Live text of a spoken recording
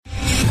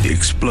the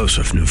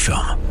explosive new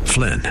film,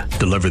 Flynn,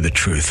 deliver the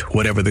truth,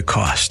 whatever the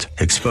cost,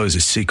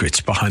 exposes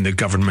secrets behind the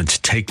government's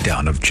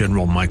takedown of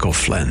General Michael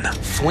Flynn.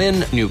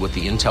 Flynn knew what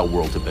the intel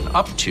world had been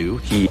up to.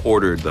 He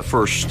ordered the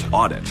first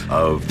audit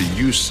of the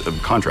use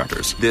of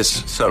contractors.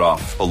 This set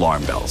off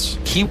alarm bells.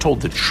 He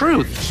told the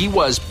truth. He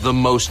was the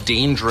most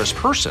dangerous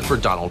person for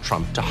Donald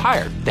Trump to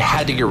hire. They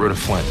had to get rid of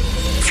Flynn.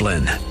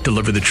 Flynn,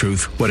 deliver the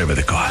truth, whatever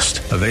the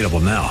cost. Available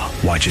now.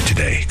 Watch it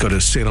today. Go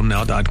to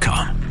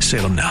salemnow.com.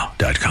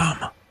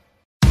 salemnow.com.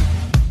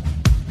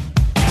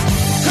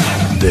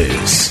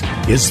 This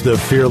is the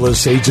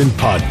Fearless Agent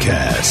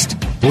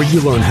Podcast, where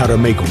you learn how to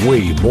make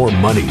way more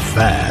money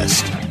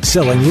fast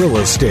selling real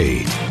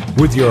estate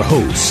with your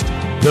host,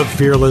 the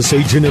Fearless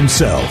Agent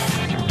himself,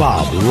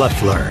 Bob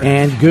Loeffler.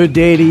 And good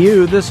day to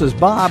you. This is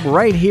Bob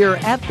right here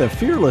at the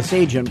Fearless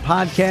Agent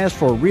Podcast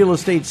for real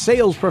estate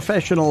sales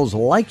professionals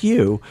like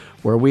you,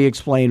 where we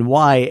explain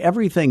why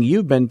everything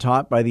you've been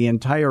taught by the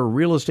entire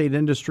real estate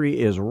industry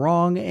is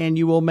wrong, and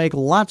you will make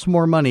lots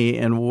more money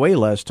in way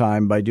less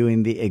time by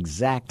doing the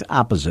exact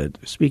opposite.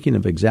 Speaking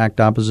of exact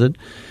opposite,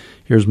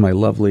 here's my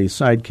lovely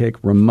sidekick,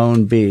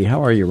 Ramon B.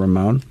 How are you,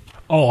 Ramon?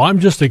 Oh, I'm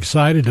just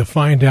excited to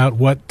find out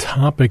what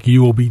topic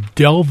you will be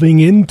delving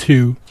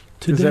into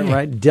today. Is that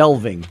right?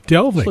 Delving.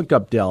 Delving. Let's look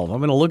up delve. I'm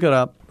going to look it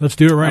up. Let's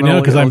do it right now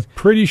because I'm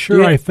pretty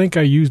sure I think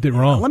I used it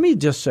wrong. Let me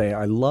just say,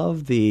 I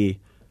love the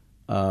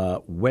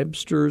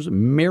Webster's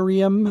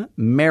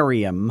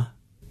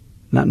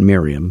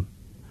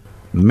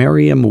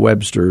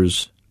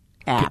Merriam-Webster's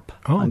app.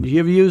 Oh. Do you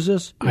ever use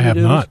this? I have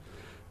not.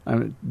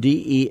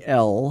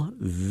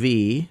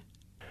 DELV,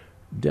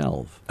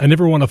 delve. I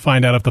never want to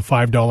find out if the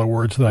 $5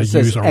 words that I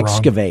use are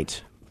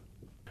excavate.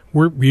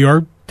 wrong. We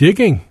are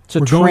digging. It's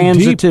a We're going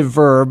transitive deep.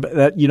 verb.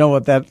 That you know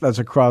what that's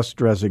a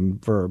cross-dressing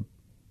verb.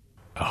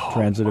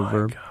 Transitive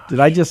verb. Gosh. Did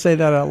I just say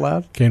that out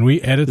loud? Can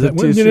we edit that?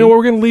 too You soon? know,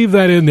 we're going to leave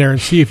that in there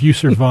and see if you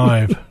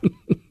survive.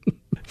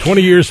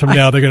 20 years from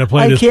now, they're going to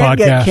play this I can't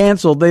podcast. get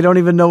canceled. They don't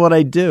even know what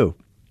I do.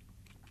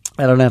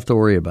 I don't have to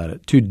worry about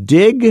it. To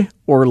dig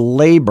or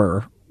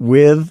labor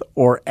with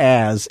or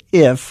as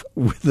if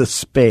with a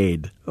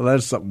spade. Well,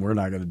 that's something we're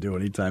not going to do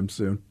anytime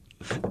soon.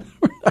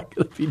 We're not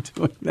going to be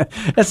doing that.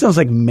 That sounds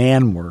like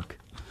man work.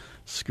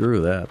 Screw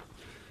that.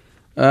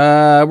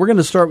 We're going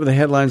to start with the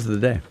headlines of the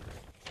day.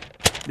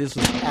 This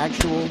is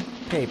actual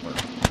paper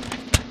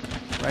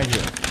right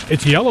here.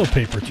 It's yellow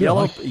paper, too.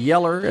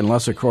 Yeller,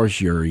 unless, of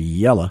course, you're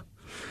yellow.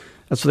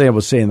 That's what they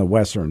would say in the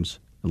Westerns,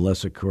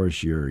 unless, of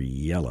course, you're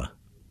yellow.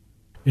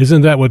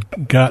 Isn't that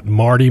what got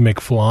Marty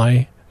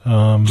McFly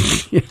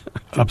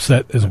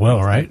upset as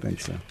well, right? I think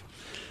so.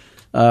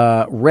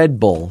 Red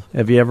Bull.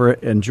 Have you ever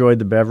enjoyed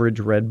the beverage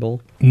Red Bull?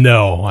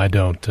 No, I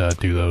don't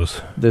do those.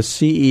 The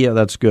CEO,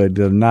 that's good.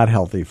 They're not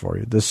healthy for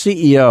you. The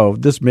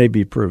CEO, this may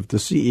be proof, the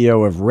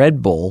CEO of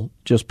Red Bull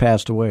just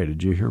passed away.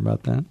 Did you hear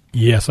about that?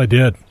 Yes, I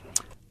did.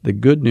 The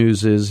good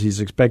news is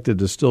he's expected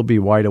to still be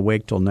wide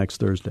awake till next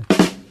Thursday.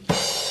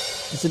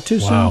 Is it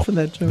too soon for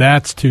that joke?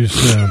 That's too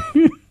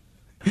soon.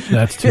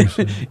 That's too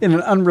soon. In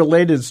an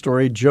unrelated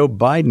story, Joe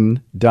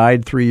Biden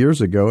died 3 years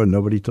ago and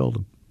nobody told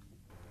him.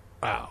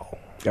 Wow.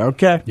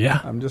 Okay. Yeah.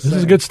 I'm just this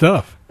saying. is good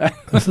stuff.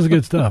 This is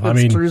good stuff. I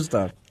mean, true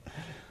stuff.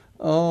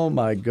 Oh,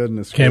 my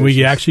goodness. Can we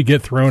gracious. actually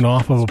get thrown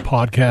off of a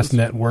podcast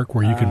network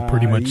where you can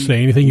pretty much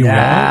say anything you want?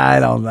 I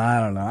don't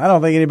know. I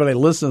don't think anybody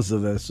listens to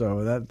this,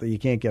 so that you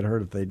can't get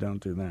hurt if they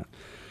don't do that.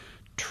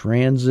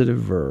 Transitive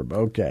verb.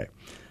 Okay.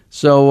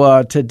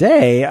 So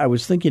today I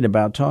was thinking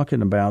about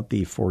talking about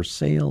the for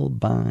sale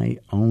by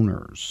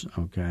owners.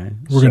 Okay.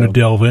 We're going to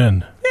delve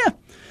in. Yeah.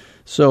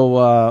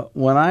 So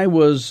when I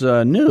was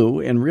new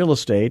in real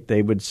estate,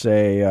 they would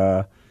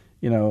say,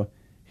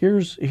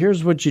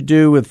 here's what you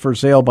do with for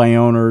sale by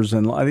owners,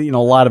 and a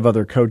lot of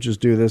other coaches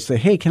do this. Say,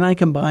 hey, can I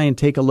come by and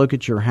take a look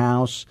at your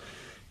house?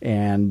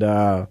 And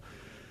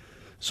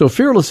so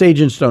fearless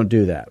agents don't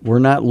do that. We're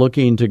not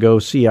looking to go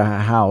see a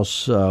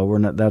house. We're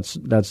not.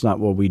 That's not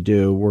what we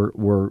do.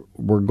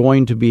 We're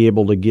going to be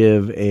able to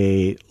give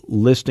a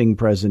listing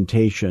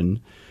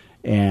presentation,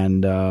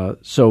 and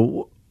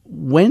so.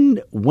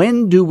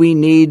 When do we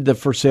need the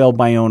for sale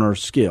by owner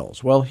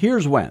skills? Well,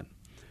 here's when.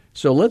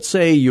 So let's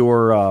say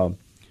you're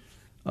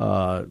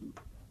cold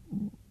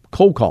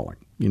calling.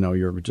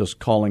 You're just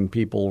calling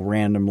people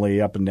randomly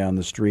up and down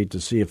the street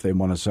to see if they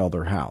want to sell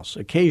their house.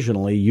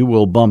 Occasionally, you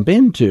will bump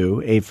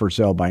into a for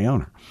sale by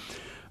owner.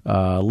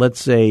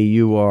 Let's say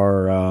you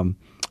are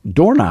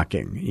door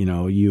knocking.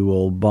 You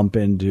will bump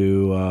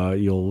into,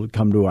 you'll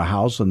come to a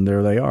house and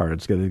there they are.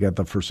 They've got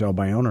the for sale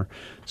by owner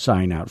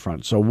sign out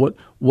front. So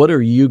what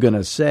are you going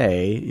to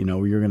say?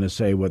 You're going to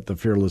say what the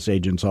fearless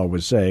agents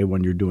always say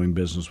when you're doing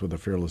business with a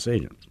fearless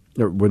agent,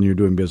 or when you're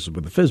doing business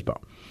with a FSBO.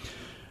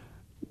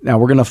 Now,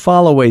 we're going to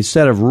follow a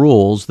set of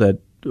rules that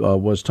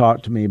was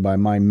taught to me by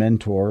my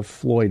mentor,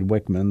 Floyd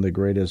Wickman, the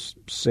greatest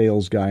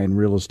sales guy in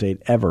real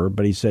estate ever.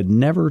 But he said,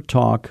 never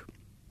talk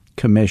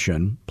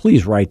commission.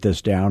 Please write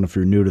this down if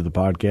you're new to the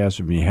podcast,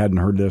 if you hadn't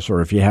heard this,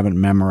 or if you haven't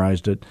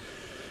memorized it.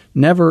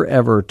 Never,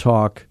 ever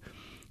talk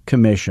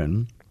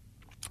commission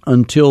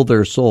until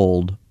they're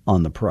sold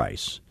on the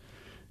price.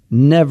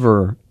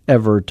 never,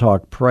 ever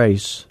talk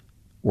price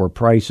or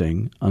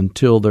pricing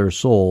until they're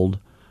sold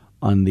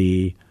on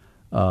the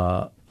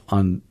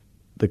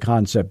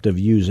concept of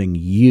using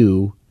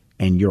you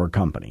and your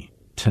company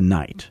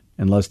tonight.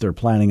 Unless they're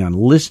planning on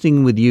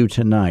listing with you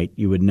tonight,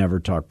 you would never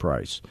talk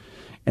price.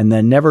 And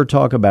then never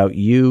talk about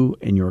you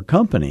and your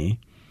company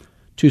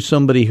to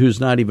somebody who's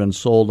not even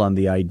sold on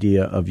the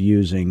idea of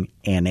using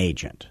an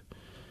agent.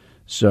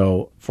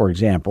 So, for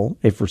example,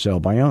 a for sale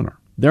by owner.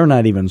 They're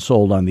not even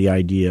sold on the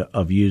idea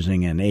of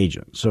using an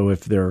agent. So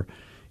if they're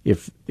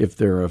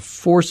a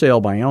for sale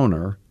by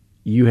owner,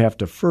 you have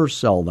to first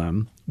sell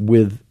them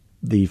with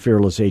the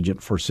Fearless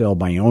Agent for sale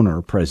by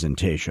owner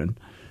presentation.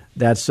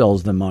 That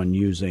sells them on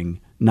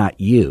using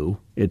not you.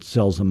 It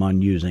sells them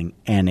on using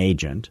an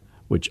agent,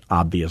 which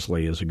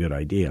obviously is a good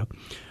idea.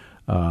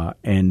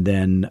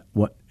 And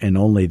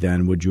only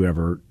then would you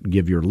ever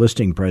give your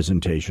listing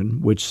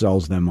presentation, which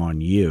sells them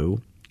on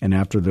you. And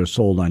after they're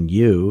sold on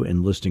you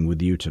and listing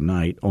with you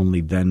tonight,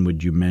 only then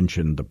would you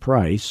mention the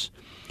price.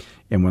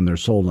 And when they're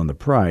sold on the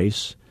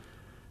price,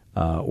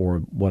 or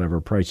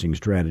whatever pricing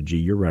strategy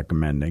you're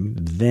recommending,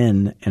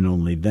 then and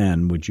only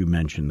then would you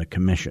mention the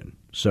commission.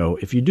 So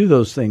if you do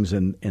those things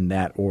in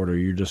that order,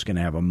 you're just going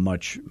to have a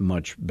much,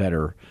 much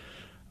better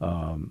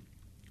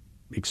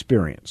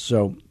experience.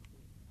 So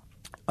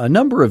a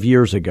number of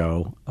years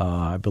ago,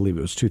 I believe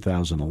it was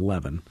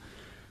 2011,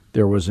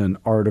 there was an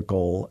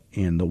article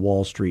in the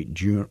Wall Street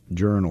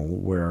Journal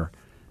where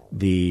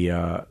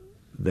the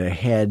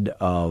head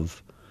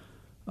of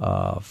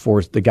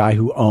the guy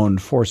who owned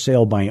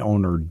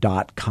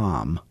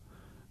ForSaleByOwner.com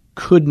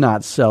could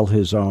not sell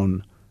his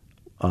own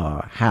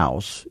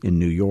house in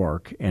New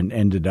York and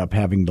ended up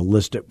having to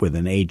list it with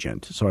an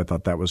agent. So I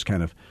thought that was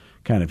kind of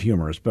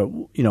humorous. But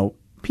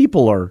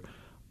people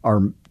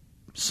are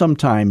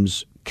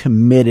sometimes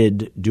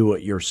committed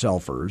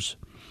do-it-yourselfers.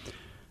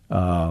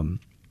 In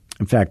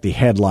fact, the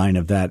headline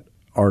of that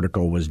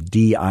article was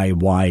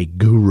DIY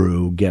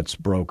Guru Gets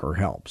Broker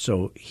Help.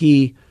 So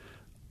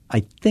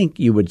I think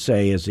you would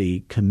say, is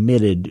a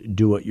committed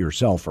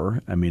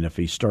do-it-yourselfer. I mean, if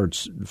he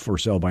starts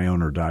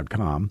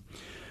ForSaleByOwner.com.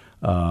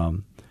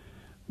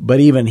 But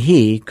even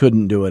he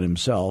couldn't do it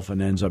himself and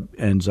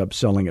ends up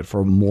selling it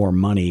for more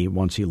money.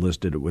 Once he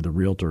listed it with a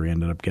realtor, he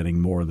ended up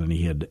getting more than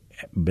he had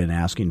been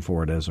asking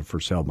for it as a for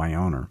sale by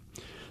owner.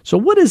 So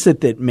what is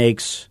it that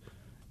makes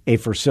a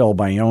for sale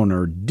by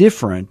owner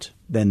different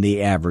than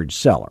the average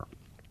seller?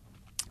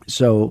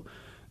 So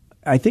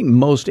I think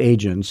most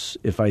agents,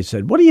 if I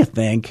said, what do you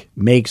think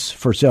makes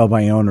for sale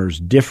by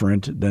owners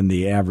different than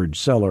the average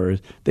seller,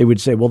 they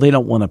would say, well, they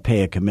don't want to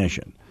pay a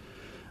commission.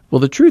 Well,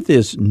 the truth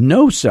is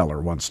no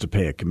seller wants to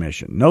pay a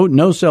commission.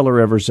 No seller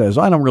ever says,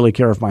 I don't really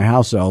care if my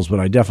house sells, but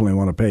I definitely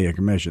want to pay a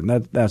commission.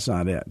 That's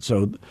not it.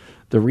 So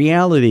the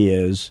reality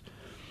is,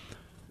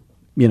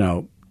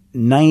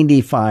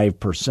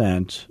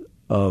 95%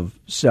 of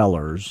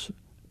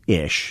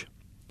sellers-ish,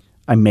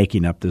 I'm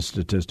making up this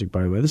statistic,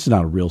 by the way. This is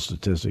not a real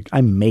statistic.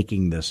 I'm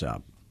making this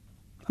up.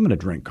 I'm going to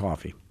drink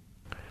coffee.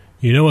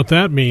 You know what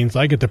that means?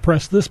 I get to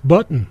press this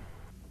button.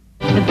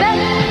 The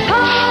best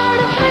part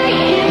of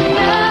waking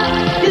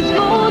up is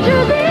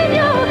Folgers in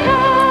your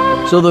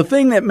cup. So the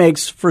thing that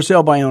makes for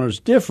sale by owners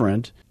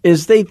different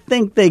is they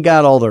think they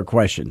got all their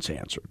questions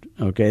answered.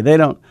 Okay,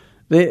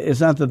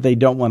 it's not that they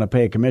don't want to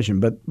pay a commission,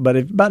 but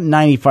if about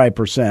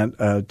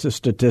 95%,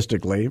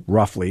 statistically,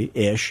 roughly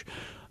ish,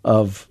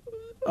 of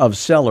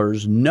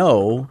sellers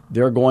know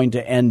they're going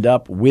to end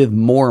up with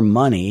more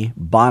money,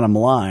 bottom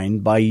line,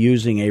 by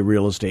using a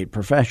real estate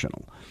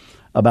professional.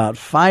 About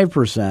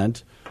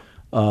 5%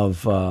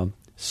 of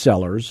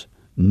sellers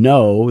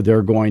know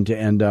they're going to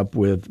end up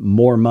with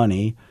more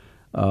money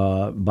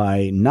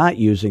by not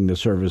using the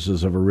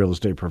services of a real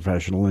estate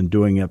professional and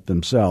doing it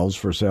themselves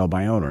for sale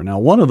by owner. Now,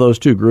 one of those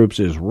two groups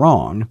is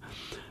wrong,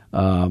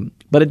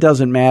 but it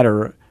doesn't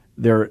matter.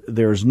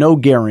 There's no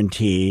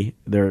guarantee.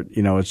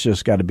 It's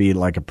just got to be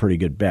like a pretty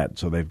good bet.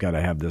 So they've got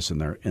to have this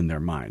in their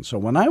mind. So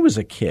when I was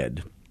a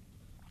kid,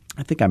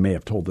 I think I may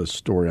have told this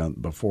story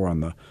before on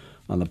the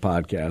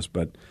podcast.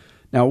 But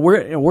now,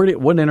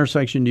 what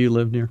intersection do you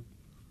live near?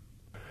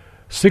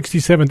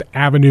 67th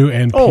Avenue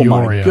and Peoria.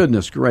 Oh my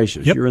goodness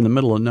gracious! Yep. You're in the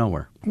middle of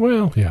nowhere.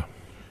 Well, yeah.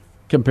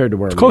 Compared to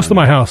where it's close to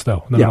my house,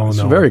 though. It's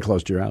very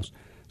close to your house.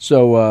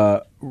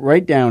 So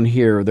right down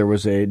here, there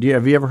was have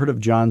you ever heard of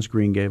John's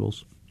Green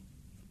Gables?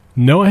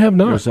 No, I have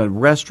not. It was a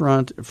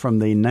restaurant from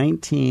the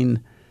late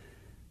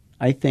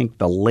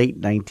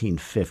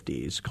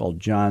 1950s called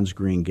John's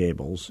Green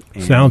Gables.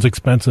 And sounds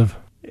expensive.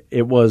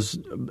 It was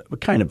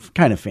kind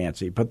of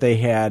fancy, but they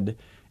had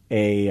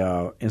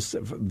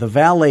the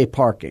valet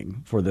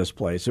parking for this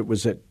place. It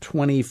was at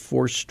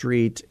 24th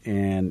Street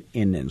and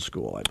Indian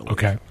School, I believe.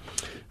 Okay.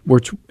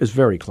 Which is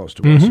very close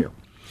to us here.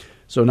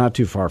 So not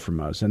too far from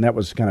us. And that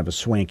was kind of a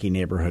swanky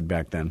neighborhood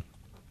back then.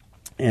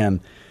 And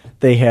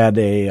they had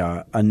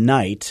a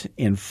knight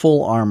in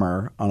full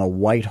armor on a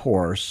white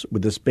horse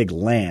with this big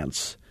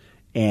lance,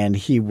 and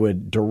he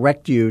would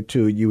direct you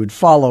would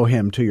follow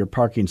him to your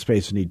parking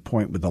space, and he'd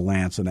point with the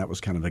lance, and that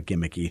was kind of a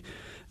gimmicky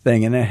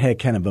thing. And it had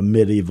kind of a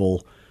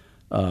medieval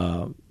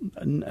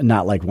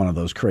not like one of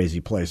those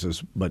crazy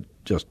places, but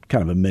just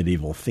kind of a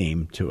medieval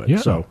theme to it. Yeah.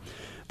 So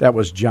that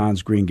was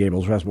John's Green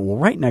Gables Restaurant. Well,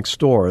 right next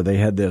door, they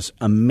had this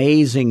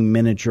amazing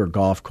miniature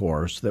golf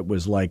course that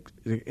was like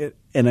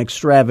an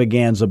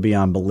extravaganza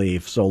beyond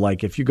belief. So,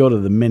 like, if you go to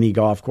the mini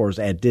golf course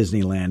at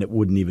Disneyland, it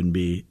wouldn't even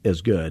be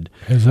as good.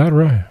 Is that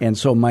right? And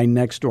so my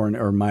next door,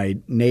 or my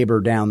neighbor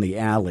down the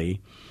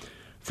alley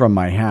from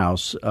my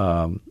house,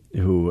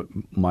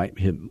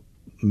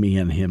 me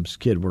and his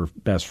kid were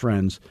best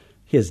friends,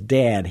 his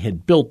dad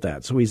had built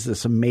that. So he's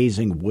this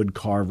amazing wood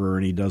carver,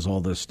 and he does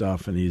all this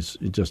stuff, and he's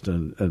just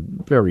a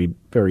very,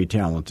 very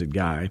talented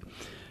guy.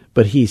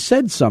 But he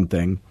said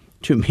something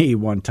to me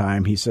one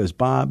time. He says,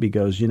 Bob, he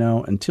goes,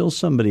 until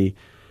somebody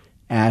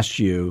asks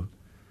you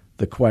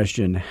the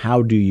question,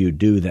 how do you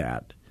do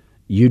that?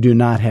 You do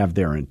not have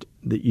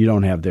you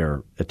don't have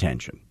their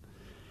attention.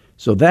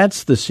 So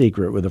that's the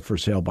secret with a for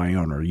sale by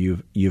owner.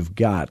 You've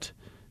got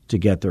to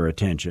get their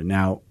attention.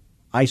 Now,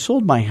 I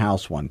sold my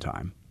house one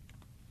time,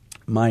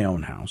 my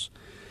own house,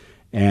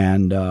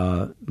 and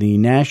the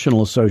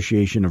National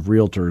Association of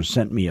Realtors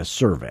sent me a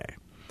survey.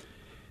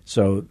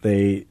 So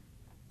I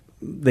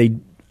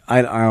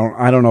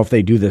don't know if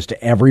they do this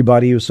to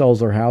everybody who sells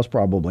their house,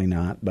 probably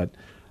not, but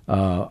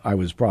I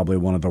was probably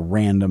one of the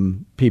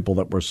random people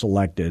that were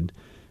selected.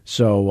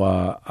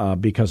 So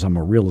because I'm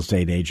a real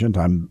estate agent,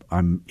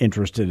 I'm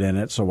interested in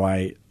it. So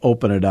I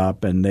open it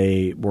up, and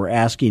they were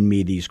asking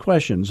me these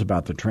questions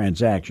about the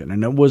transaction.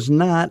 And it was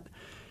not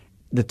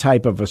the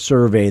type of a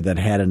survey that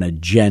had an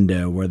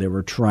agenda where they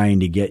were trying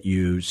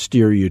to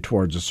steer you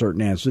towards a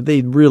certain answer.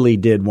 They really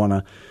did want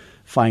to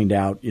find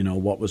out,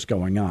 what was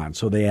going on.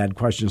 So they had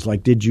questions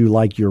like, did you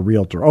like your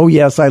realtor? Oh,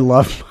 yes, I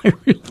love my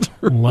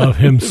realtor. Love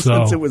him so.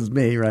 Since it was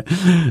me, right?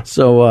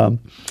 So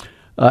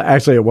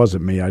actually, it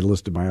wasn't me. I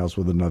listed my house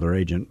with another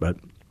agent, but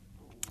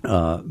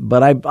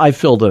I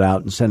filled it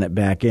out and sent it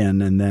back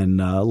in, and then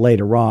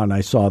later on, I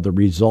saw the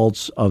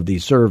results of the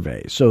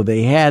survey. So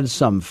they had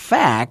some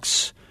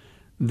facts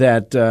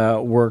that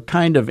were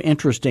kind of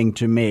interesting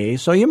to me.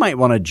 So you might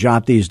want to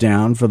jot these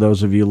down for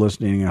those of you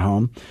listening at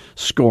home,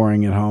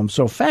 scoring at home.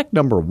 So fact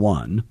number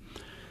one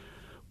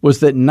was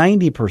that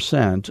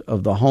 90%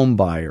 of the home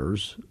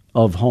buyers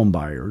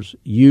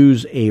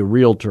use a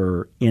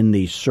realtor in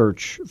the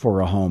search for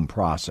a home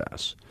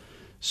process.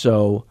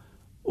 So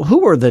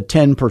who are the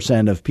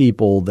 10% of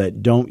people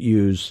that don't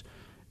use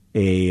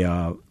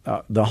the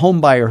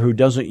home buyer who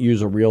doesn't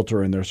use a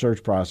realtor in their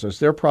search process?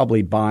 They're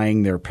probably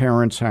buying their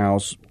parents'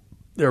 house.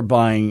 They're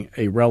buying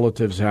a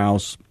relative's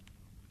house,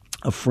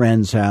 a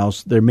friend's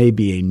house. There may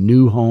be a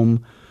new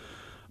home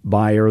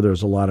buyer.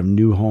 There's a lot of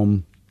new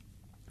home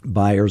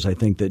buyers, I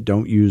think, that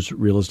don't use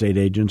real estate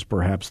agents.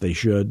 Perhaps they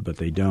should, but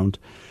they don't.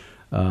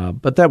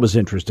 But that was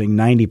interesting.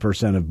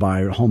 90%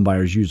 of home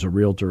buyers use a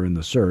realtor in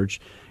the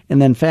search.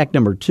 And then fact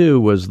number two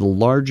was the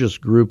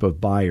largest group of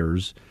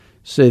buyers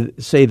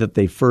say that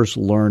they first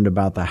learned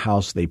about the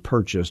house they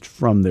purchased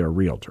from their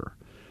realtor,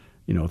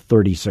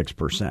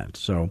 36%.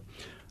 So,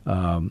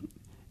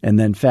 and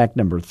then fact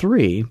number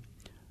three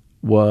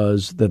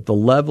was that the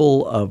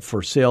level of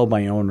for sale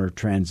by owner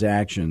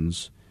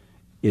transactions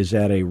is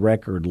at a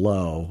record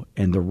low,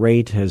 and the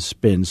rate has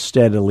been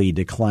steadily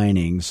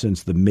declining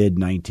since the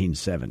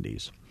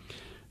mid-1970s.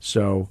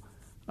 So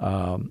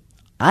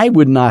I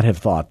would not have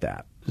thought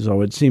that. So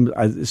it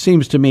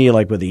seems to me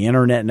like with the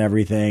internet and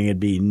everything,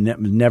 it'd be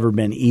never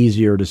been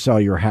easier to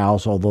sell your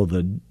house, although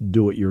the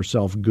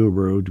do-it-yourself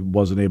guru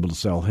wasn't able to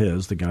sell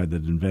his, the guy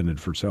that invented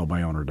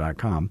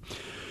ForSaleByOwner.com.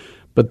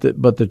 But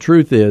the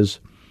truth is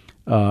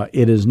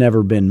it has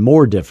never been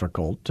more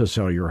difficult to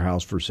sell your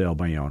house for sale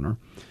by owner.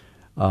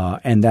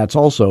 And that's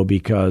also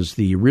because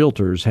the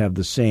realtors have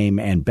the same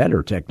and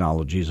better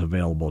technologies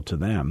available to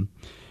them.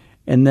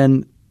 And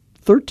then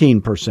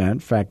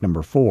 13%, fact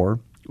number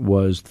four,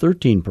 was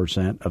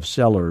 13% of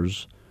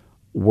sellers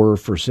were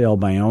for sale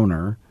by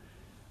owner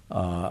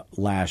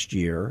last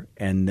year,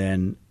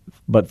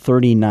 but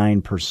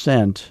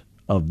 39%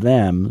 of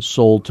them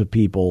sold to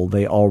people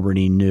they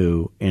already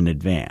knew in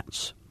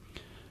advance.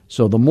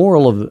 So the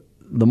moral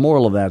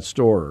of that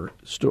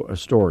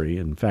story,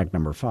 in fact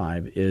number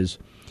five, is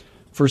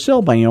for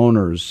sale by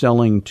owners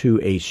selling to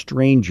a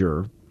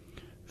stranger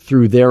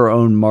through their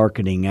own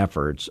marketing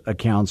efforts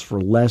accounts for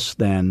less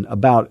than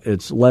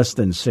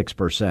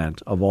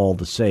 6% of all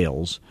the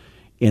sales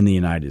in the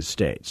United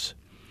States.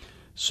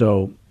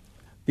 So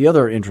the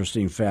other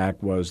interesting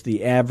fact was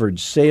the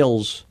average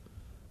sales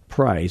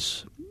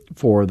price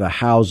for the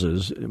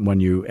houses, when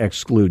you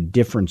exclude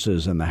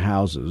differences in the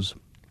houses,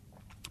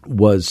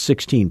 was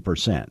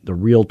 16%. The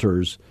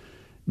realtors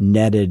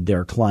netted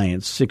their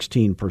clients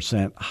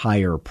 16%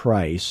 higher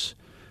price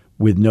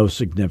with no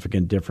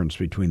significant difference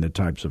between the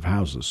types of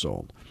houses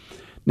sold.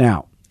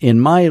 Now, in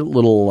my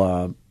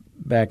little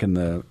back in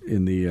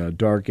the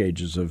dark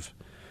ages of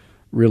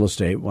real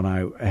estate, when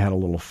I had a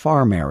little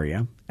farm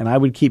area, and I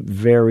would keep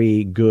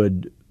very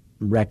good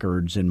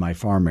records in my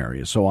farm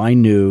area. So I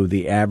knew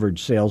the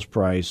average sales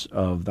price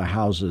of the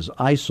houses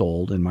I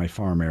sold in my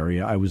farm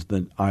area. I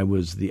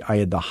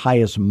had the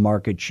highest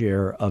market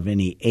share of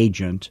any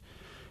agent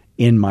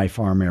in my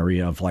farm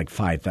area of like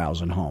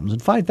 5,000 homes.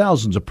 And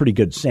 5,000 is a pretty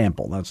good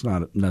sample. That's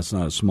not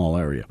a small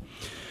area.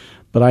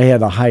 But I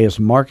had the highest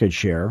market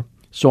share.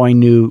 So I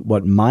knew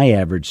what my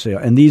average sale,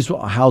 and these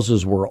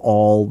houses were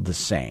all the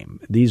same.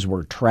 These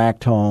were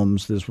tract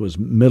homes. This was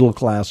middle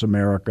class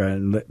America,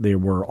 and they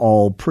were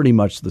all pretty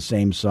much the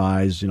same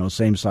size,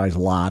 same size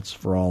lots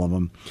for all of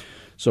them.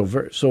 So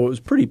it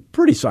was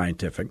pretty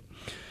scientific.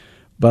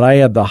 But I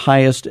had the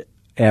highest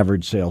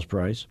average sales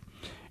price,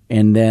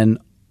 and then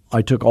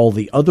I took all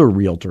the other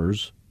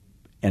realtors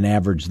and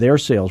averaged their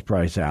sales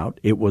price out.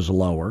 It was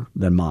lower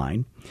than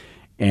mine,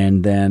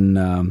 and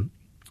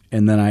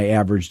then I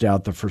averaged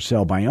out the for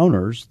sale by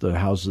owners, the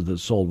houses that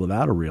sold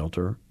without a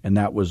realtor, and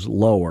that was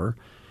lower.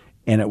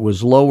 And it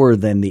was lower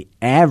than the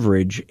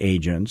average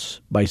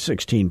agents by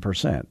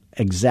 16%,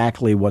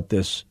 exactly what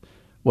this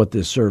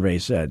survey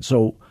said.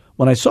 So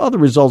when I saw the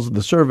results of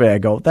the survey, I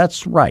go,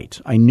 that's right.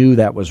 I knew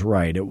that was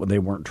right. They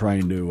weren't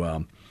trying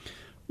to,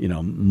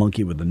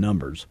 monkey with the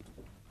numbers.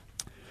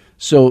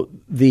 So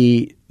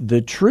the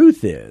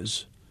truth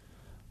is,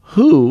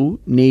 who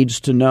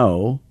needs to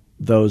know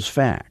those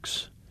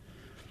facts?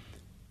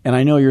 And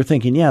I know you're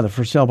thinking, yeah, the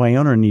for sale by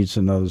owner needs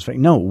to know those facts.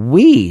 No,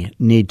 we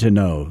need to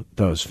know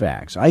those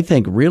facts. I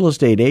think real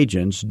estate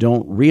agents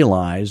don't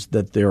realize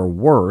that they're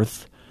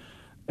worth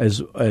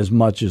as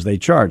much as they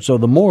charge. So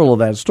the moral of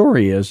that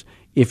story is,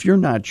 if you're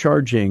not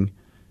charging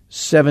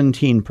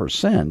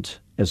 17%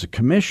 as a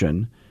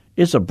commission,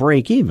 it's a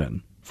break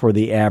even for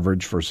the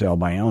average for sale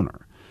by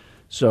owner.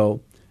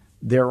 So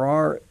there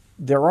are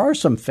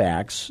some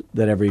facts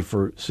that every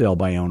for sale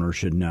by owner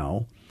should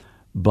know,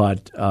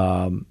 but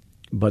those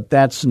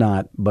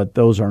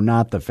are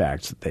not the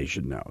facts that they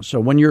should know. So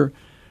when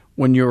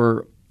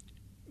you're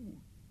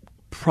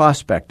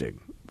prospecting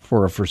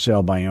for a for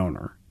sale by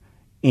owner,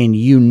 and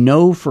you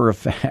know for a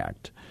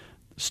fact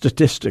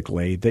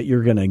statistically that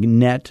you're going to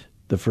net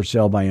the for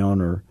sale by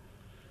owner,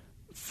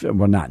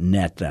 well, not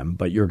net them,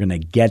 but you're going to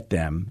get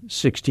them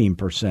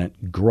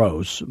 16%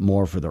 gross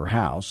more for their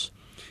house.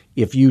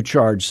 If you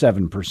charge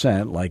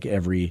 7%, like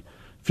every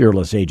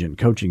Fearless Agent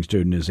coaching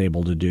student is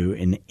able to do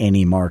in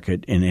any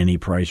market, in any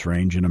price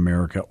range in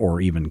America or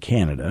even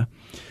Canada,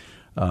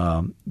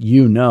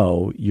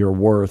 you're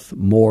worth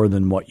more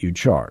than what you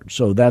charge.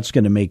 So that's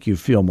going to make you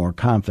feel more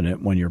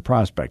confident when you're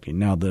prospecting.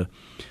 Now, the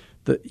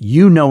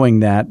you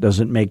knowing that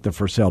doesn't make the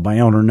for sale by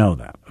owner know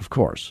that, of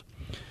course.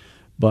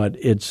 But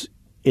it's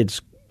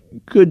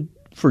good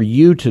for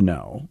you to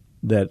know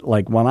that,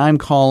 like when I'm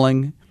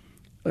calling,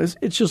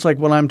 it's just like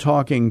when I'm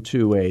talking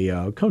to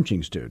a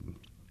coaching student.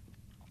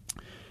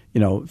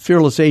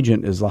 Fearless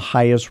Agent is the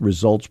highest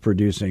results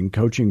producing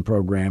coaching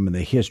program in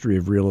the history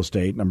of real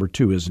estate. Number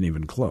 2 isn't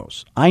even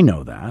close. I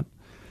know that.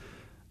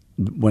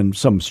 When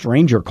some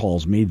stranger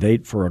calls me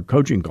for a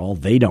coaching call,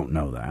 they don't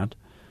know that.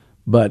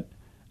 But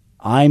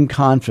I'm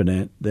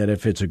confident that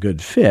if it's a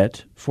good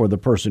fit for the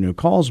person who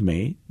calls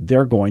me,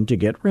 they're going to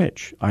get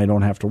rich. I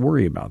don't have to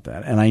worry about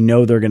that. And I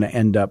know they're going to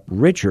end up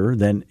richer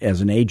than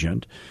as an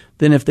agent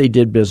than if they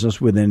did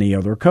business with any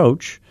other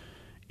coach,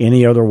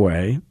 any other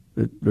way.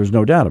 There's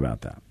no doubt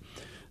about that.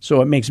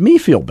 So it makes me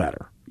feel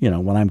better.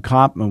 When I'm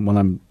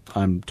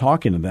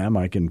talking to them,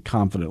 I can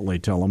confidently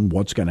tell them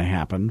what's going to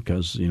happen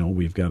because,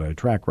 we've got a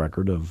track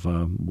record of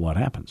what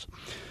happens.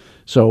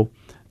 So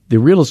the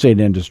real estate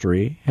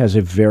industry has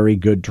a very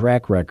good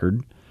track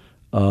record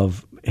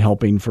of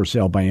helping for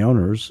sale by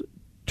owners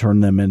turn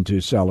them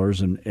into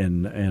sellers and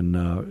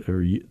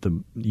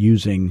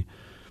using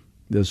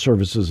the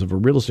services of a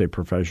real estate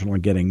professional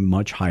and getting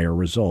much higher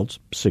results,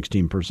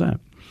 16%.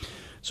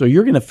 So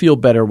you're going to feel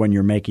better when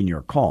you're making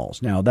your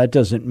calls. Now, that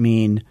doesn't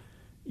mean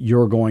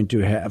you're going to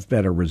have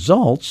better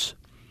results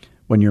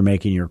when you're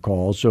making your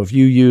calls. So if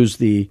you use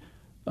the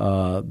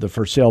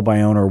for sale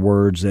by owner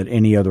words that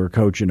any other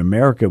coach in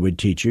America would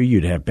teach you,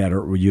 you'd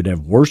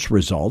have worse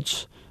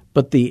results.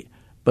 But the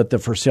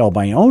for sale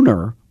by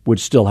owner would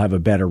still have a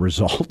better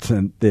result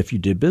than if you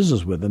did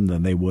business with them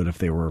than they would if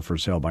they were a for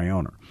sale by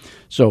owner.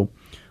 So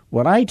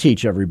what I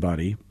teach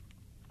everybody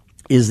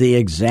is the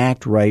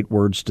exact right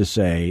words to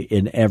say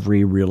in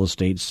every real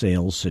estate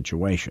sales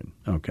situation,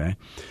 okay?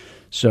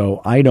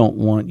 So I don't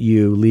want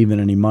you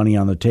leaving any money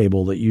on the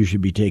table that you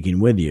should be taking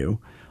with you.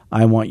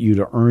 I want you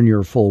to earn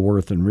your full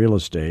worth in real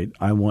estate.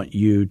 I want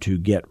you to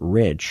get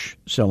rich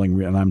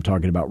selling, and I'm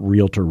talking about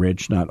realtor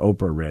rich, not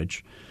Oprah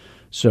rich.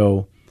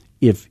 So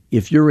if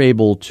you're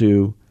able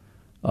to,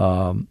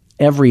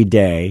 every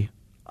day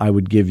I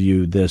would give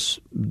you this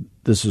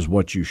is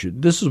what you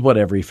should – this is what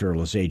every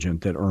Fearless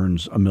Agent that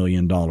earns $1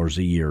 million a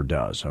year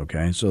does,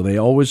 okay? So they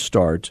always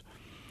start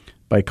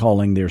by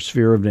calling their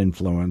sphere of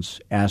influence,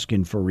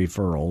 asking for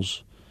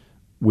referrals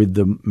with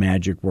the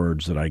magic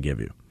words that I give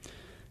you.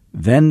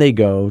 Then they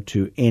go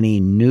to any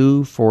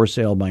new for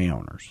sale by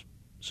owners.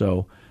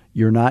 So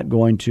you're not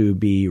going to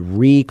be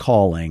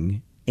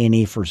recalling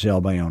any for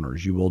sale by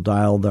owners. You will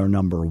dial their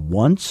number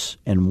once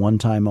and one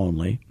time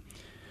only,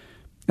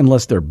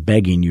 unless they're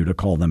begging you to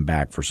call them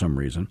back for some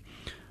reason.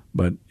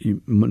 But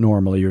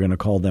normally you're going to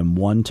call them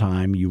one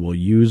time. You will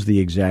use the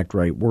exact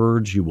right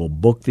words. You will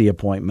book the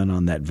appointment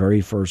on that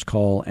very first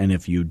call. And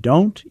if you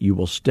don't, you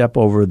will step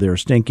over their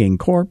stinking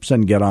corpse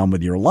and get on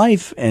with your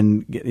life.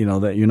 And you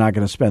know that you're not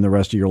going to spend the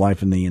rest of your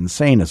life in the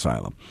insane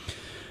asylum.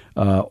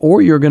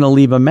 Or you're going to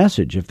leave a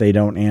message. If they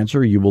don't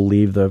answer, you will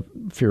leave the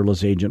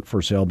Fearless Agent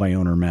for Sale by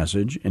Owner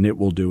message, and it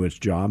will do its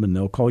job, and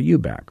they'll call you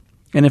back.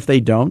 And if they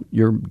don't,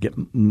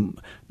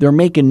 they're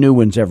making new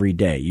ones every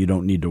day. You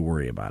don't need to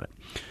worry about it.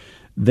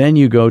 Then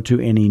you go to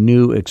any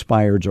new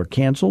expireds or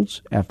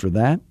cancels. After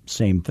that,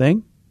 same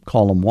thing.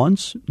 Call them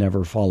once,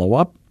 never follow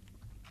up.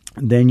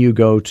 Then you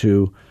go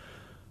to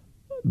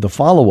the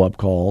follow-up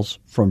calls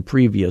from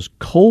previous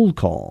cold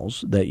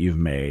calls that you've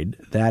made.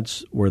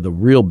 That's where the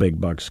real big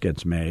bucks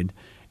gets made.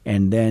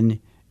 And then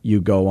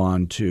you go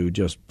on to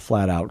just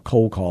flat-out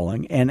cold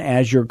calling. And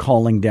as you're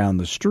calling down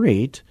the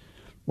street,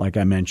 like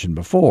I mentioned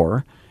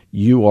before,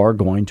 you are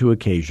going to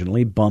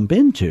occasionally bump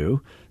into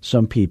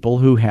some people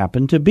who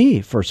happen to be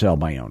for sale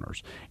by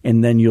owners.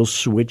 And then you'll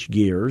switch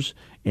gears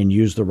and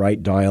use the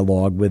right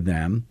dialogue with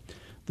them,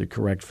 the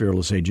correct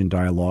Fearless Agent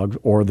dialogue,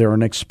 or they're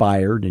an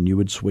expired and you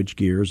would switch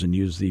gears and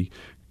use the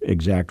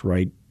exact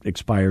right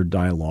expired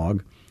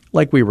dialogue.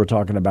 Like we were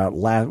talking about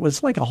it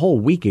was like a whole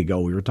week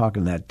ago, we were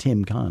talking to that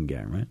Tim Kahn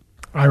guy, right?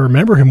 I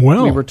remember him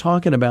well. We were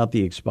talking about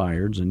the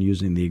expireds and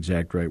using the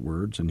exact right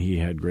words, and he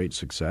had great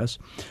success.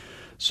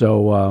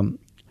 So,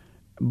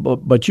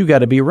 but you got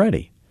to be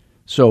ready.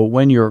 So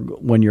when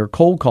you're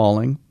cold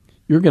calling,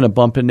 you're going to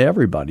bump into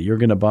everybody. You're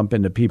going to bump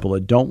into people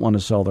that don't want to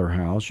sell their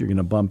house. You're going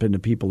to bump into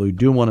people who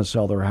do want to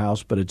sell their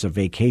house, but it's a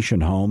vacation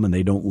home and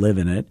they don't live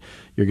in it.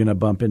 You're going to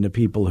bump into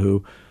people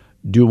who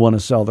do want to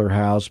sell their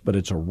house, but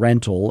it's a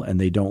rental and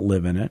they don't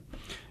live in it.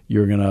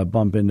 You're going to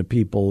bump into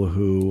people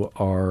who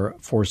are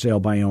for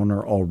sale by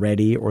owner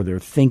already, or they're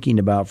thinking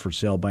about for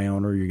sale by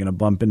owner. You're going to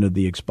bump into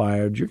the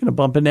expired. You're going to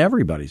bump into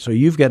everybody. So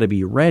you've got to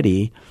be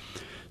ready.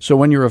 So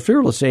when you're a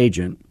Fearless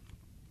Agent,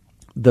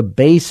 the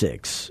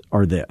basics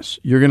are this.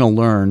 You're going to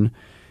learn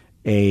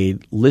a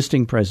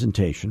listing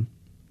presentation.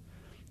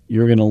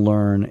 You're going to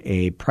learn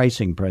a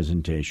pricing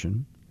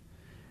presentation.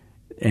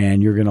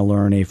 And you're going to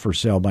learn a for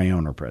sale by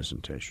owner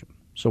presentation.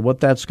 So what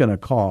that's going to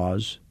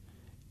cause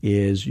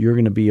is you're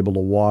going to be able to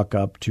walk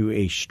up to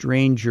a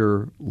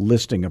stranger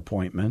listing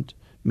appointment,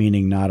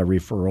 meaning not a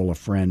referral, a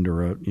friend,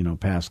 or a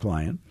past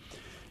client.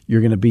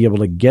 You're going to be able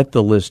to get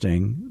the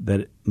listing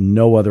that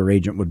no other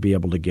agent would be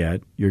able to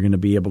get. You're going to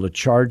be able to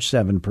charge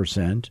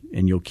 7%,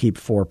 and you'll keep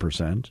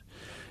 4%.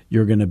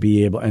 You're going to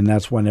be able, and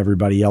that's when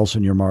everybody else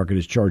in your market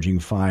is charging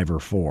 5 or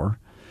 4.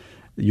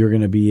 You're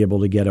going to be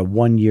able to get a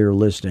 1-year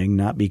listing,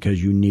 not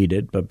because you need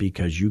it, but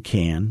because you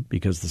can,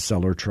 because the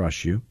seller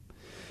trusts you.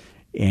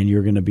 And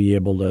you're going to be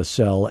able to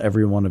sell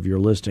every one of your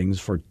listings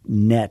for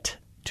net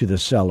to the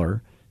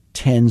seller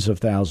tens of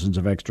thousands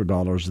of extra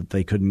dollars that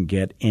they couldn't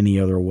get any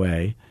other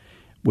way,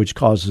 which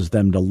causes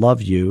them to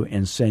love you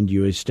and send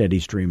you a steady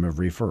stream of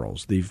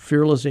referrals. The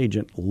Fearless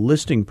Agent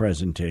listing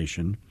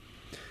presentation,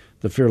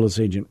 the Fearless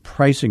Agent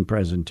pricing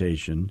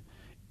presentation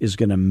is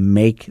going to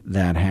make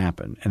that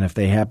happen. And if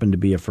they happen to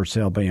be a for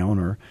sale by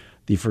owner,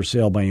 the for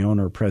sale by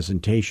owner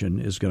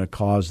presentation is going to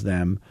cause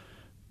them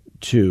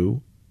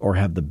to, or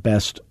have the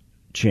best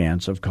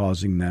chance of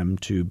causing them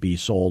to be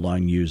sold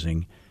on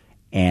using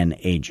an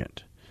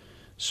agent.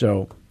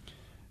 So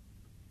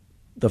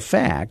the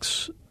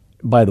facts,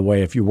 by the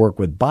way, if you work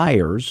with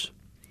buyers,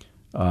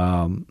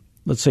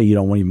 let's say you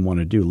don't even want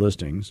to do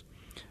listings,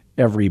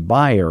 every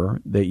buyer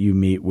that you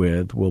meet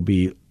with will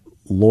be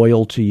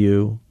loyal to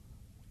you,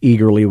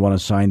 eagerly want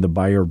to sign the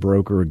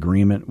buyer-broker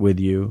agreement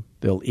with you.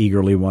 They'll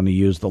eagerly want to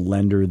use the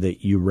lender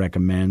that you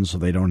recommend so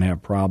they don't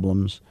have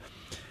problems.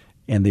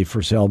 And the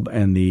for sale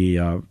and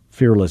the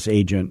Fearless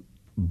Agent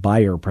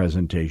buyer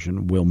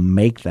presentation will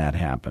make that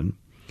happen.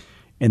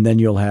 And then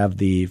you'll have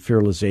the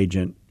Fearless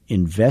Agent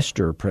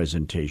investor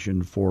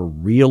presentation for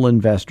real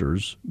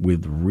investors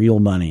with real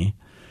money,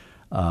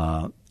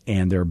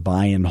 and they're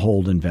buy and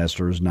hold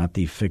investors, not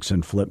the fix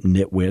and flip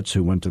nitwits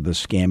who went to the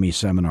scammy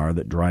seminar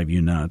that drive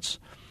you nuts.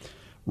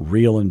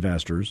 Real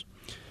investors.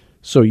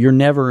 So you're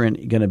never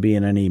going to be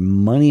in any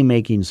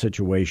money-making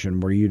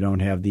situation where you don't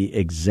have the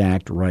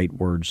exact right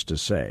words to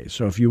say.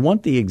 So if you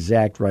want the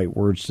exact right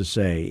words to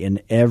say in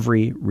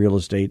every real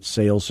estate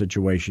sales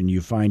situation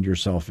you find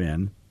yourself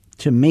in,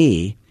 to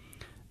me,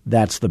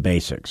 that's the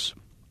basics.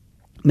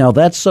 Now,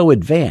 that's so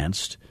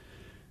advanced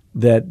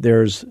that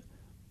there's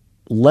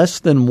less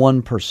than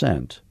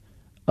 1%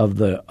 of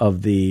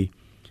the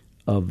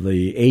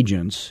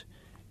agents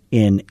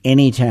in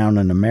any town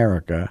in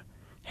America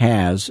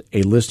has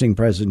a listing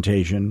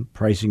presentation,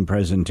 pricing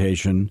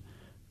presentation,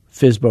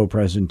 FSBO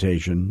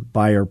presentation,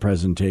 buyer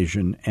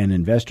presentation, and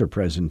investor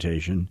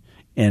presentation.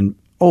 And,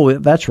 oh,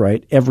 that's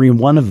right, every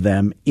one of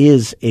them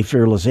is a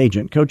Fearless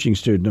Agent coaching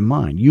student of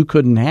mine. You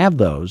couldn't have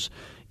those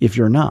if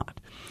you're not.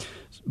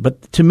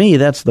 But to me,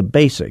 that's the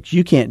basics.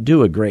 You can't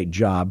do a great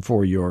job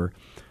for your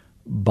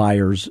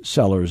buyers,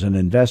 sellers, and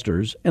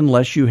investors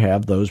unless you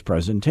have those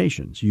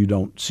presentations. You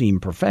don't seem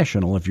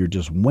professional if you're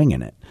just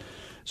winging it.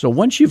 So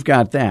once you've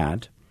got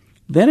that,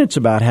 then it's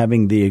about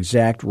having the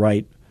exact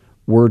right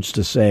words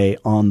to say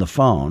on the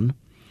phone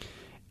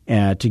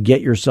to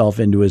get yourself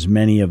into as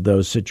many of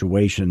those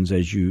situations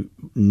as you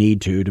need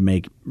to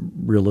make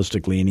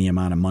realistically any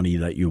amount of money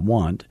that you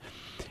want,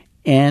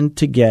 and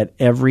to get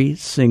every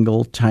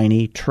single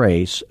tiny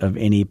trace of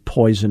any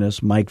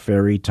poisonous Mike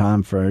Ferry,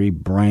 Tom Ferry,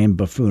 Brian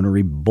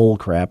buffoonery,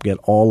 bullcrap. Get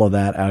all of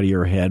that out of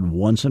your head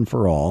once and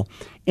for all,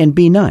 and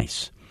be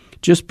nice.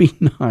 Just be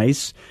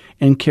nice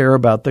and care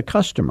about the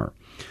customer.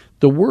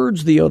 The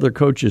words the other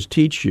coaches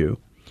teach you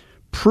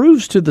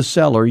proves to the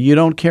seller you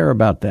don't care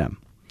about them.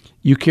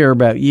 You care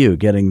about you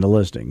getting the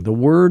listing. The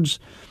words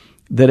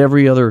that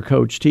every other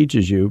coach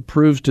teaches you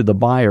proves to the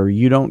buyer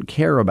you don't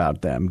care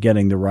about them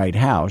getting the right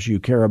house. You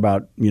care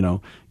about,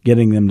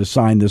 getting them to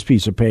sign this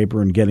piece of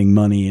paper and getting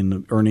money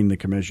and earning the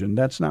commission.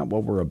 That's not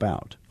what we're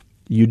about.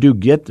 You do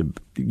get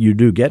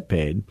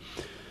paid,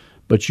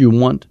 but you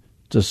want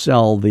to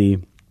sell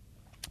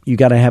you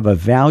got to have a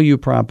value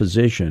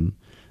proposition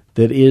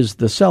that is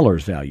the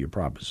seller's value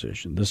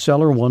proposition. The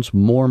seller wants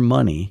more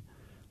money,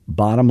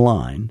 bottom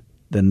line,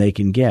 than they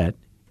can get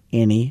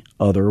any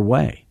other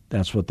way.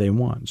 That's what they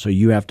want. So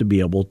you have to be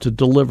able to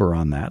deliver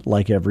on that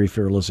like every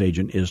fearless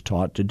agent is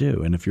taught to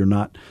do. And if you're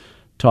not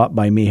taught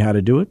by me how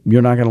to do it,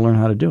 you're not going to learn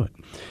how to do it.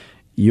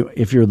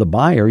 If you're the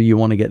buyer, you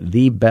want to get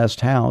the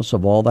best house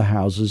of all the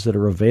houses that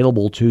are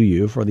available to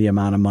you for the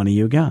amount of money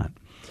you got.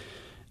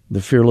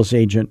 The fearless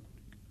agent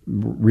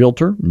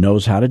realtor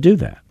knows how to do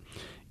that.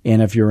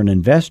 And if you're an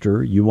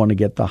investor, you want to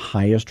get the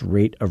highest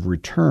rate of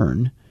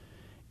return.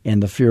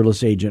 And the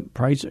Fearless Agent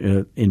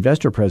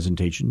investor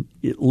presentation,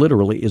 it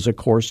literally is a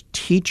course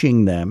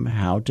teaching them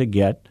how to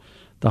get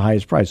the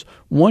highest price.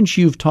 Once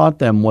you've taught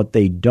them what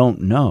they don't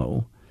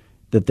know,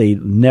 that they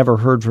never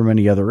heard from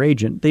any other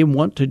agent, they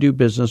want to do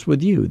business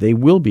with you. They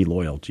will be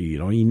loyal to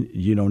you.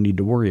 You don't need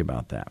to worry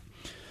about that.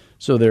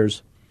 So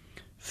there's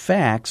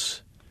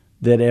facts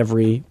that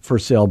every for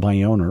sale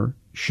by owner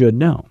should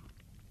know.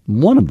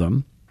 One of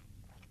them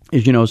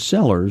is,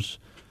 sellers,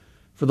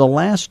 for the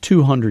last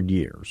 200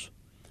 years,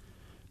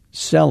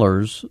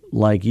 sellers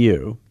like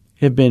you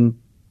have been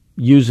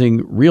using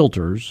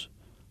realtors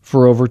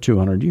for over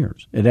 200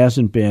 years. It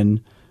hasn't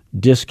been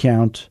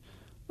discount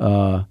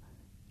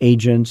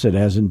agents. It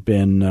hasn't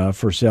been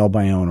for sale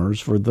by owners.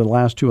 For the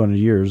last 200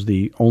 years,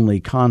 the only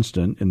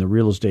constant in the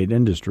real estate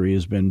industry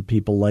has been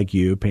people like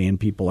you paying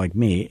people like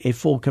me a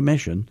full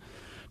commission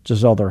to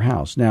sell their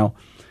house. Now,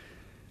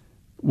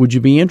 would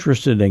you be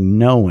interested in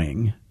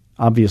knowing,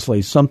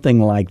 obviously, something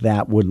like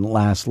that wouldn't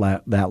last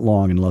that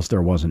long unless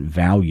there wasn't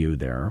value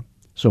there.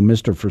 So,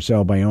 Mr. For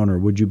Sale by Owner,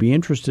 would you be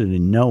interested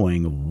in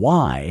knowing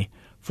why,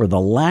 for the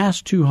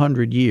last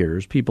 200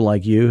 years, people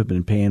like you have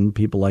been paying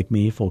people like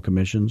me full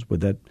commissions?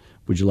 Would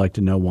you like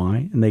to know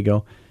why? And they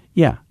go,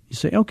 yeah. You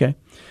say, okay.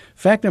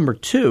 Fact number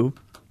 2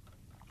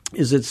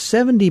 is that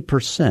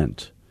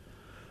 70%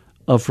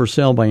 of for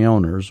sale by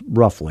owners,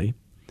 roughly,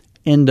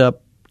 end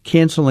up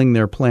canceling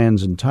their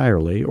plans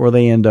entirely, or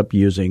they end up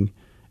using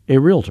a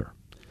realtor.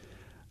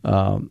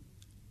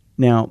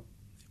 Now,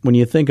 when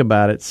you think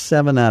about it,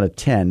 7 out of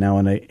 10. Now,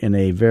 in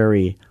a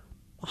very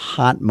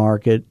hot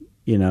market,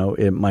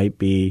 it might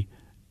be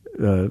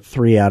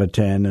 3 out of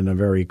 10. In a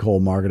very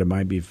cold market, it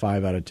might be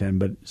 5 out of 10.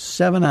 But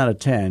 7 out of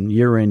 10,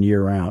 year in,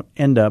 year out,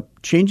 end up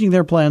changing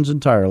their plans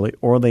entirely,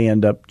 or they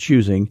end up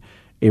choosing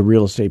a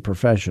real estate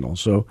professional.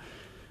 So,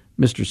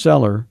 Mr.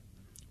 Seller,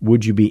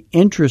 would you be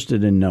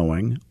interested in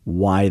knowing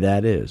why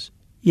that is?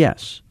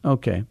 Yes.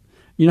 Okay.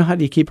 You know how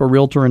do you keep a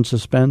realtor in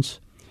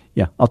suspense?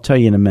 Yeah, I'll tell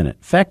you in a minute.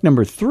 Fact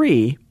number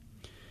 3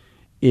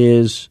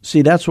 is,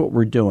 that's what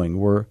we're doing.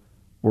 We're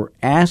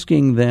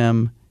asking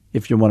them,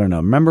 if you want to know.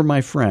 Remember my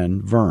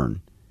friend,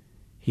 Vern,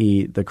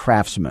 the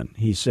craftsman,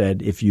 he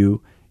said,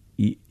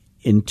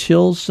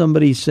 until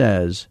somebody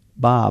says,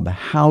 Bob,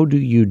 how do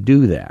you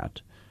do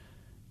that?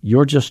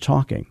 You're just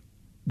talking.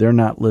 They're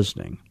not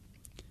listening.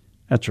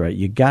 That's right.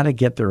 You got to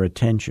get their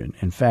attention.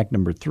 And fact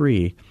number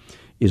 3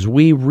 is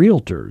we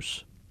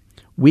realtors,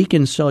 we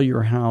can sell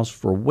your house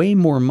for way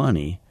more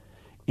money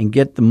and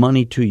get the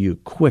money to you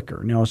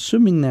quicker. Now,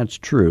 assuming that's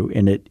true,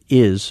 and it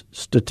is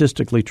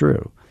statistically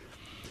true,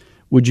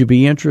 would you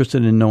be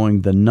interested in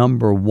knowing the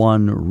number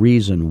one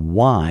reason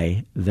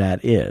why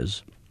that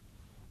is?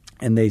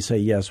 And they say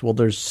yes. Well,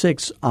 there's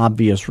 6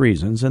 obvious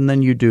reasons, and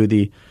then you do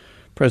the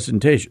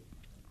presentation.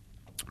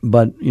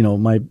 But,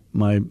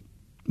 my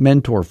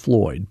mentor,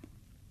 Floyd,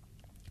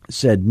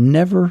 said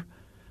never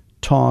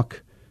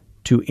talk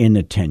to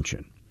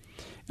inattention.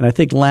 And I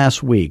think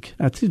last week,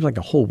 it seems like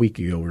a whole week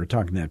ago, we were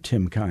talking to that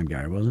Tim Kahn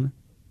guy, wasn't it?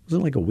 Was it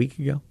like a week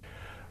ago?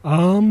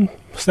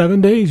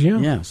 7 days, yeah.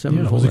 Yeah, 7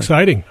 days. It was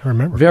exciting, I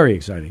remember. Very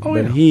exciting. Oh,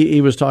 but yeah.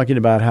 he was talking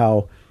about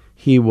how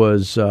he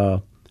was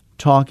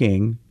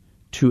talking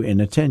to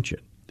inattention.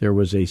 There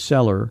was a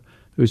seller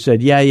who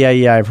said, yeah,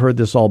 I've heard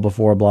this all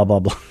before, blah, blah,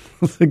 blah.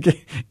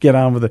 Get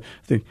on with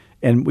it.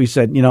 And we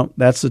said,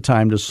 that's the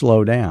time to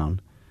slow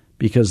down,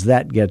 because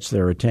that gets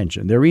their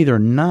attention. They're either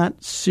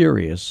not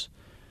serious,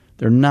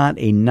 they're not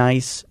a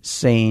nice,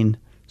 sane,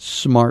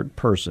 smart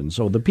person.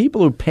 So the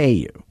people who pay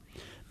you,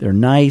 they're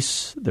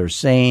nice, they're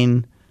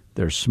sane,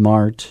 they're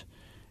smart,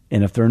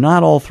 and if they're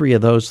not all three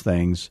of those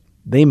things,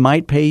 they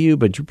might pay you,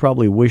 but you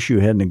probably wish you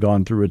hadn't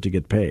gone through it to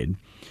get paid.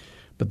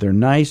 But they're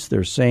nice,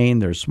 they're sane,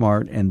 they're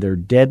smart, and they're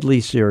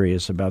deadly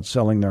serious about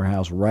selling their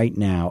house right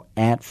now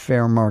at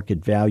fair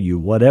market value,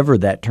 whatever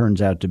that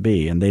turns out to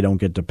be, and they don't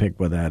get to pick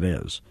what that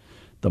is.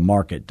 The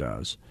market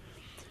does.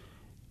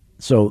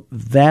 So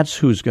that's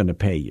who's going to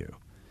pay you.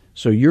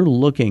 So you're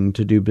looking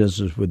to do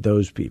business with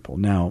those people.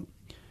 Now,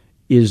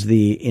 is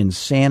the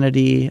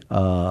insanity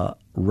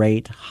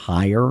rate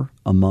higher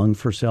among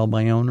for sale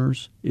by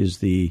owners? Is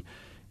the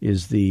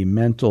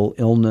mental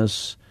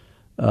illness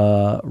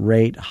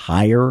rate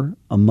higher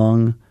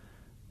among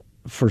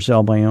for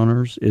sale by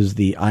owners? Is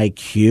the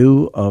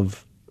IQ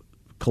of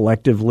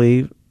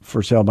collectively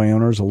for sale by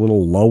owners a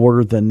little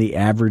lower than the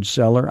average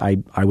seller?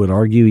 I would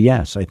argue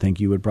yes. I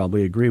think you would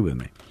probably agree with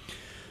me.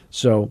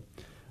 So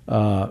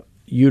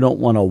you don't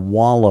want to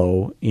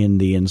wallow in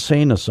the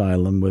insane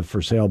asylum with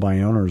for sale by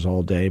owners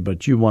all day,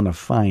 but you want to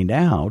find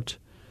out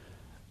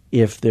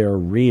if they're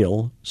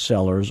real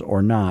sellers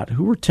or not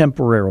who are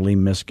temporarily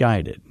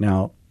misguided.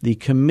 Now, the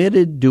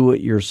committed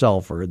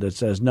do-it-yourselfer that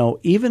says, no,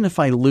 even if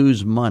I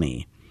lose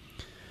money,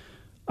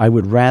 I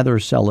would rather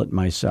sell it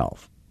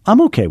myself.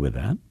 I'm okay with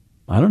that.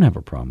 I don't have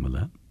a problem with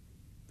that.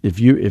 If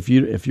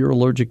you're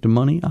allergic to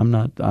money, I'm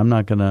not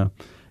going to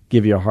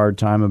give you a hard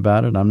time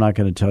about it. I'm not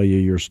going to tell you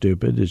you're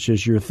stupid. It's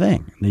just your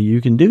thing. You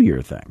can do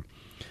your thing.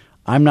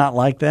 I'm not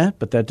like that,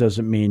 but that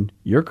doesn't mean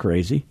you're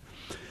crazy.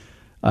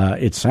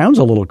 It sounds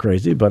a little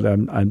crazy, but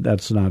I'm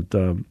not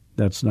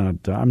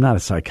a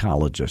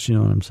psychologist. You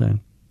know what I'm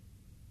saying?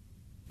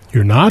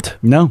 You're not?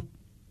 No.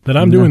 Then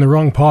I'm doing the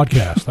wrong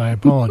podcast. I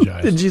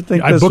apologize. Did you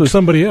think I booked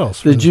somebody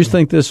else? Did you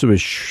think this was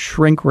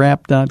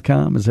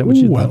shrinkwrap.com? Is that what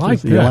you thought? I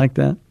like that. You like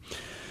that?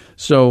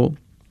 So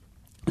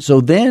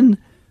then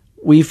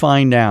we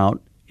find out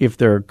if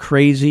they're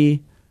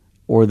crazy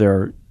or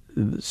they're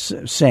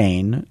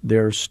sane,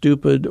 they're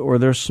stupid or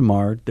they're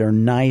smart, they're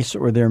nice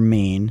or they're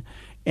mean.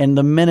 And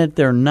the minute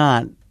they're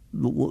not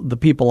the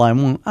people I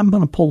want, I'm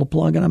going to pull the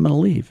plug and I'm going to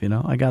leave. You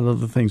know, I got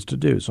other things to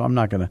do, so I'm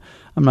not going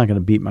to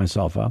beat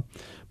myself up.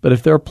 But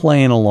if they're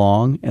playing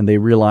along and they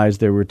realize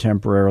they were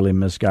temporarily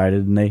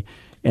misguided, and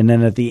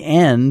then at the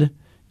end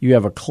you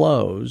have a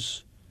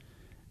close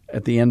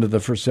at the end of the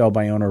for sale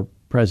by owner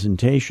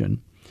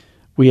presentation,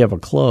 we have a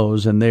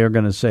close, and they are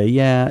going to say,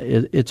 yeah,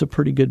 it's a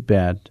pretty good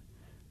bet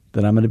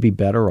that I'm going to be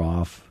better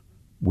off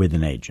with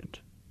an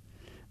agent.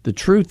 The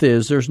truth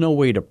is there's no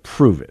way to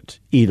prove it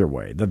either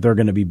way, that they're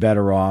going to be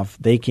better off.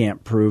 They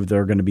can't prove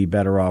they're going to be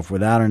better off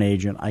without an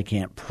agent. I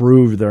can't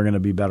prove they're going to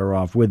be better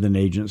off with an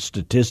agent.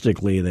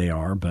 Statistically, they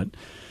are, but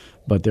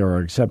there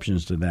are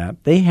exceptions to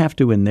that. They have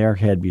to, in their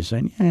head, be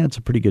saying, yeah, it's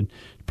a pretty good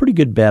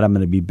bet I'm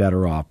going to be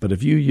better off. But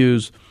if you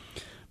use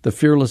the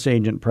Fearless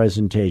Agent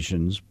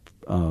presentations,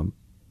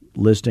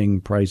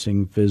 listing,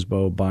 pricing,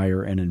 FSBO,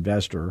 buyer, and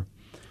investor,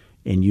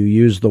 and you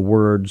use the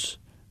words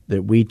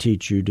that we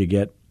teach you to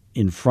get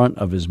in front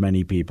of as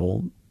many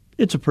people,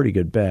 it's a pretty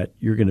good bet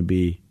you're going to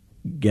be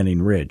getting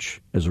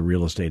rich as a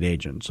real estate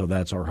agent. So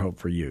that's our hope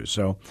for you.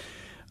 So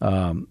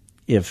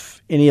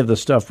if any of the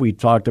stuff we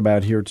talked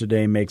about here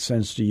today makes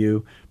sense to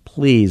you,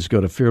 please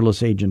go to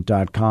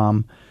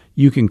fearlessagent.com.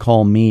 You can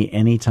call me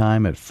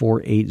anytime at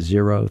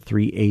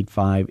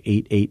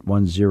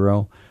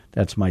 480-385-8810.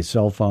 That's my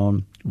cell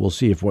phone. We'll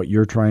see if what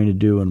you're trying to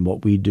do and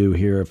what we do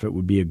here, if it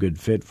would be a good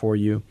fit for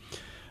you.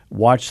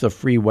 Watch the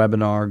free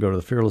webinar. Go to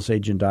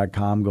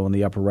fearlessagent.com. Go in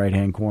the upper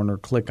right-hand corner.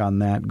 Click on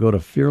that. Go to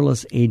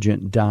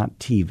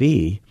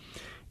fearlessagent.tv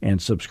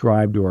and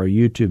subscribe to our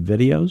YouTube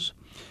videos.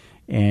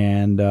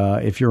 And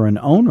if you're an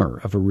owner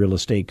of a real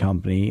estate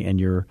company and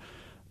you're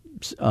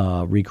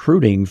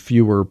recruiting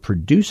fewer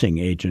producing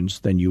agents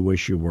than you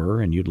wish you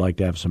were and you'd like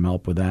to have some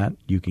help with that,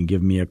 you can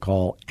give me a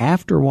call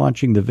after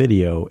watching the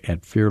video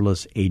at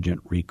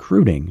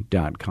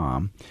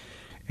fearlessagentrecruiting.com.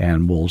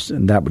 And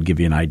that would give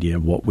you an idea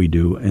of what we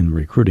do, and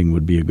recruiting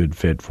would be a good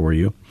fit for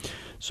you.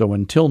 So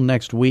until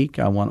next week,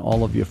 I want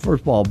all of you,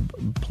 first of all,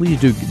 please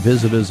do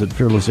visit us at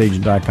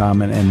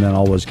fearlessagent.com and then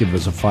always give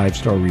us a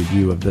 5-star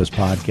review of this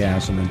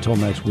podcast. And until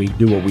next week,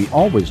 do what we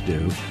always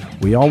do.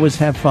 We always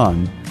have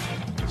fun,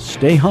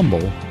 stay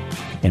humble,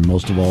 and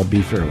most of all,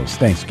 be fearless.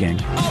 Thanks, gang.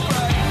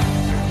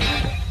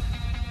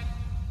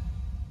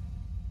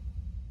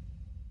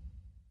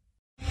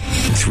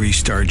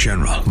 3-star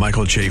General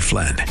Michael J.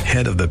 Flynn,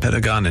 head of the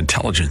Pentagon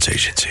Intelligence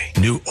Agency,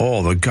 knew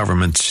all the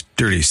government's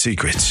dirty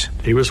secrets.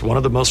 He was one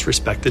of the most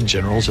respected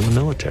generals in the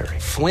military.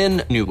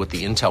 Flynn knew what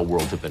the intel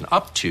world had been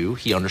up to.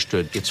 He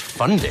understood its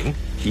funding.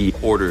 He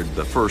ordered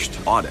the first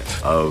audit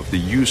of the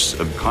use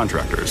of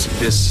contractors.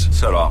 This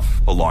set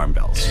off alarm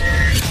bells.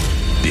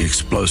 The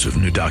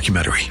explosive new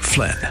documentary,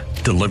 Flynn,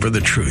 Deliver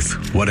the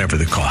Truth, Whatever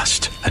the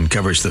Cost,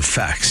 uncovers the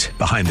facts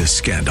behind this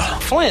scandal.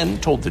 Flynn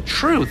told the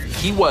truth.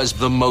 He was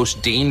the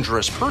most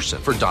dangerous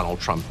person for Donald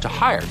Trump to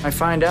hire. I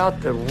find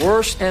out the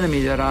worst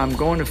enemy that I'm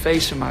going to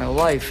face in my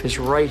life is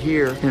right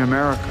here in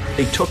America.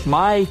 They took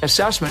my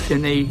assessment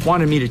and they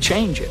wanted me to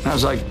change it. And I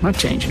was like, I'm not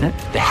changing it.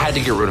 They had to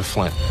get rid of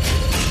Flynn.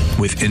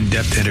 With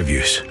in-depth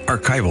interviews,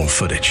 archival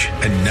footage,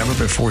 and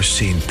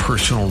never-before-seen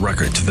personal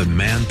records of the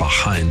man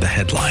behind the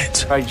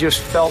headlines. I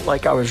just felt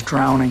like I was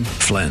drowning.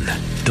 Flynn,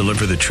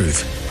 Deliver the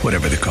Truth,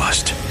 Whatever the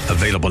Cost.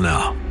 Available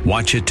now.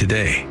 Watch it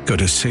today. Go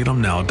to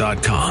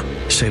salemnow.com.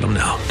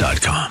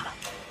 salemnow.com.